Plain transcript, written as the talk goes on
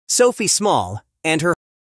Sophie Small and her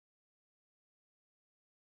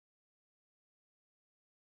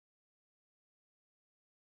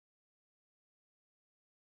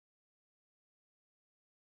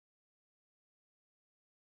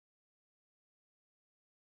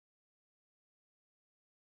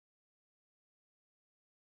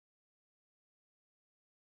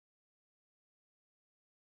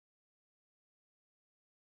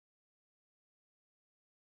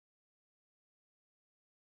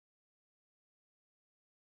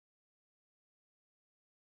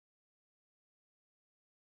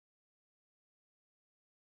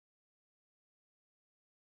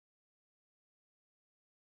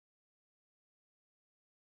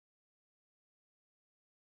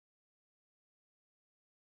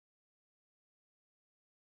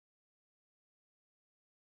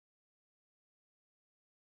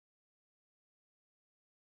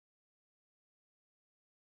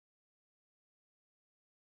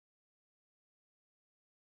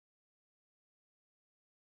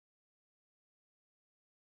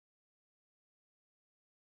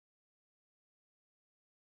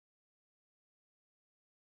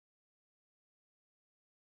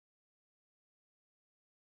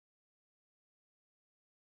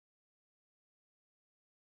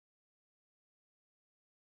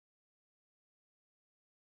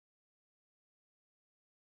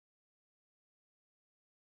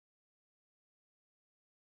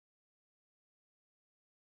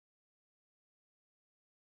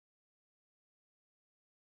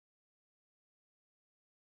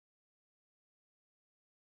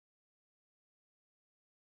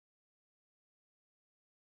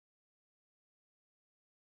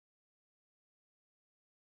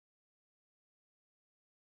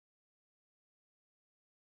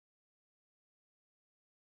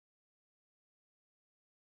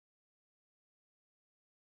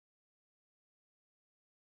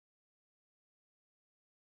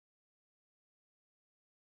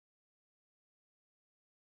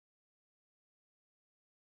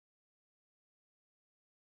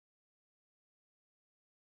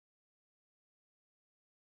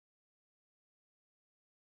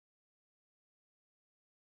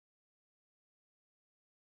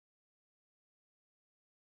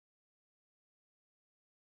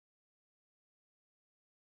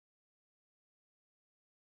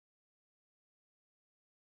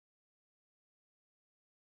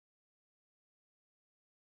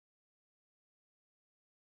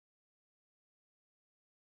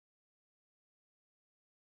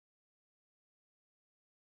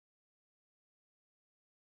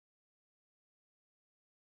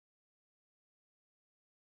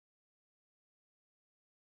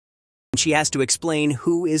she has to explain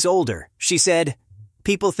who is older. She said,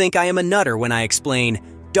 "People think I am a nutter when I explain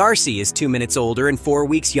Darcy is 2 minutes older and 4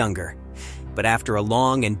 weeks younger." But after a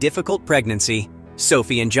long and difficult pregnancy,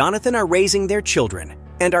 Sophie and Jonathan are raising their children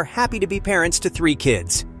and are happy to be parents to 3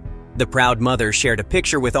 kids. The proud mother shared a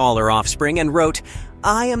picture with all her offspring and wrote,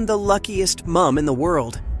 "I am the luckiest mom in the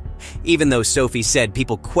world." Even though Sophie said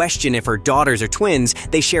people question if her daughters are twins,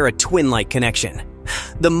 they share a twin-like connection.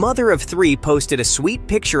 The mother of 3 posted a sweet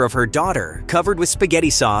picture of her daughter covered with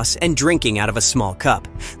spaghetti sauce and drinking out of a small cup.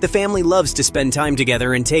 The family loves to spend time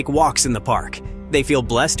together and take walks in the park. They feel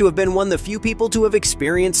blessed to have been one of the few people to have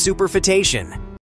experienced superfetation.